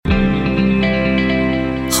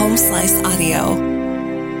Home Slice Audio.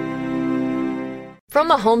 From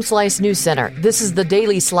the Home Slice News Center, this is the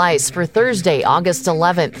Daily Slice for Thursday, August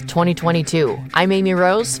 11th, 2022. I'm Amy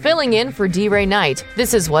Rose, filling in for D. Ray Knight.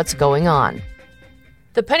 This is what's going on.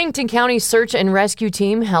 The Pennington County Search and Rescue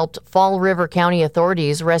Team helped Fall River County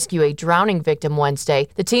authorities rescue a drowning victim Wednesday.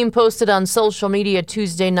 The team posted on social media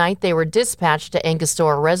Tuesday night they were dispatched to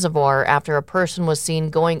Angostura Reservoir after a person was seen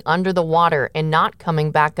going under the water and not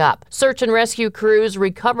coming back up. Search and rescue crews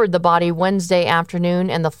recovered the body Wednesday afternoon,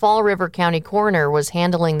 and the Fall River County coroner was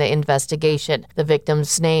handling the investigation. The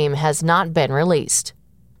victim's name has not been released.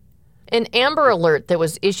 An Amber Alert that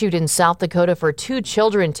was issued in South Dakota for 2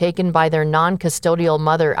 children taken by their non-custodial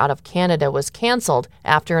mother out of Canada was canceled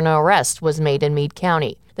after an arrest was made in Meade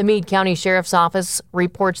County. The Meade County Sheriff's Office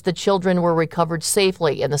reports the children were recovered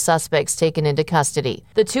safely and the suspects taken into custody.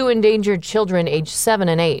 The 2 endangered children, aged 7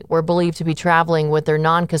 and 8, were believed to be traveling with their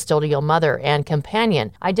non-custodial mother and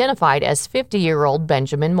companion, identified as 50-year-old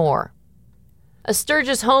Benjamin Moore. A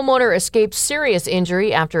Sturgis homeowner escaped serious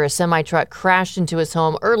injury after a semi-truck crashed into his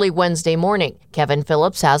home early Wednesday morning. Kevin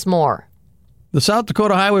Phillips has more. The South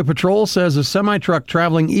Dakota Highway Patrol says a semi-truck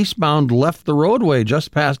traveling eastbound left the roadway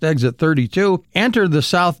just past exit 32, entered the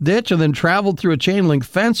south ditch, and then traveled through a chain-link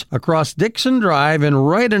fence across Dixon Drive and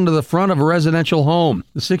right into the front of a residential home.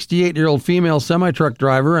 The 68-year-old female semi-truck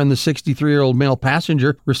driver and the 63-year-old male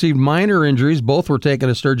passenger received minor injuries. Both were taken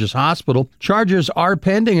to Sturgis Hospital. Charges are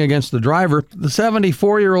pending against the driver. The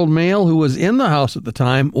 74-year-old male who was in the house at the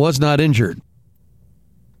time was not injured.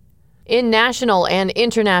 In national and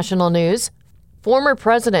international news, former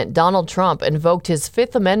President Donald Trump invoked his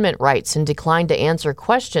Fifth Amendment rights and declined to answer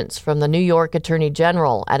questions from the New York Attorney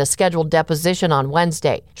General at a scheduled deposition on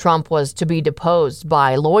Wednesday. Trump was to be deposed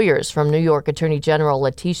by lawyers from New York Attorney General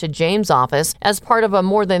Letitia James' office as part of a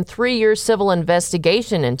more than 3-year civil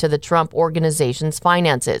investigation into the Trump Organization's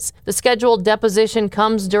finances. The scheduled deposition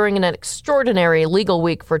comes during an extraordinary legal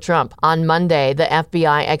week for Trump. On Monday, the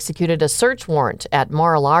FBI executed a search warrant at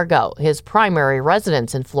Mar-a-Lago, his primary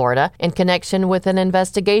residence in Florida, in connection with an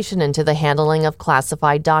investigation into the handling of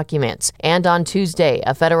classified documents. And on Tuesday,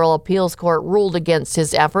 a federal appeals court ruled against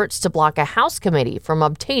his efforts to block a House committee from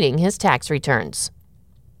obtaining his tax returns.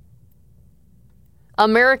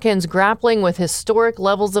 Americans grappling with historic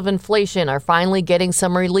levels of inflation are finally getting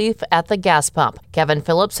some relief at the gas pump. Kevin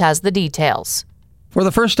Phillips has the details. For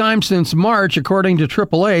the first time since March, according to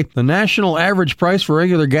AAA, the national average price for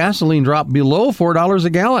regular gasoline dropped below $4 a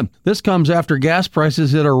gallon. This comes after gas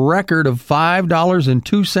prices hit a record of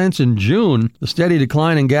 $5.02 in June. The steady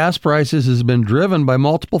decline in gas prices has been driven by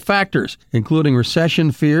multiple factors, including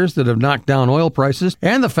recession fears that have knocked down oil prices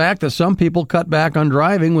and the fact that some people cut back on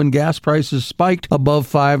driving when gas prices spiked above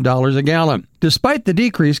 $5 a gallon. Despite the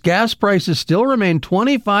decrease, gas prices still remain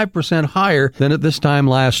 25% higher than at this time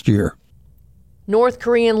last year. North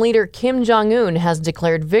Korean leader Kim Jong-un has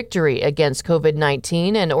declared victory against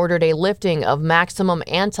COVID-19 and ordered a lifting of maximum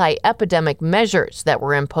anti-epidemic measures that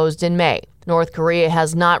were imposed in May. North Korea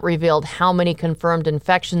has not revealed how many confirmed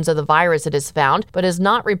infections of the virus it has found, but has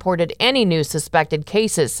not reported any new suspected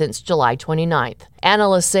cases since July 29th.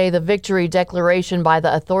 Analysts say the victory declaration by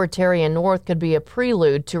the authoritarian North could be a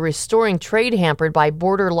prelude to restoring trade hampered by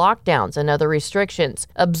border lockdowns and other restrictions.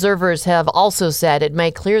 Observers have also said it may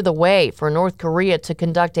clear the way for North Korea to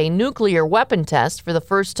conduct a nuclear weapon test for the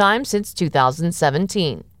first time since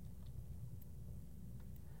 2017.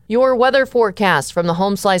 Your weather forecast from the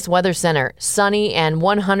Home Slice Weather Center. Sunny and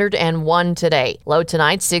 101 today. Low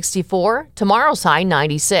tonight 64. Tomorrow's high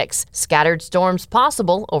 96. Scattered storms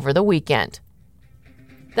possible over the weekend.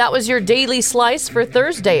 That was your Daily Slice for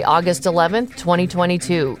Thursday, August 11th,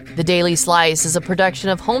 2022. The Daily Slice is a production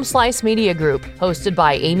of Home Slice Media Group, hosted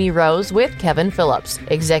by Amy Rose with Kevin Phillips.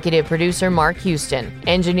 Executive producer Mark Houston.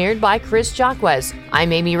 Engineered by Chris Jacquez.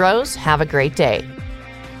 I'm Amy Rose. Have a great day.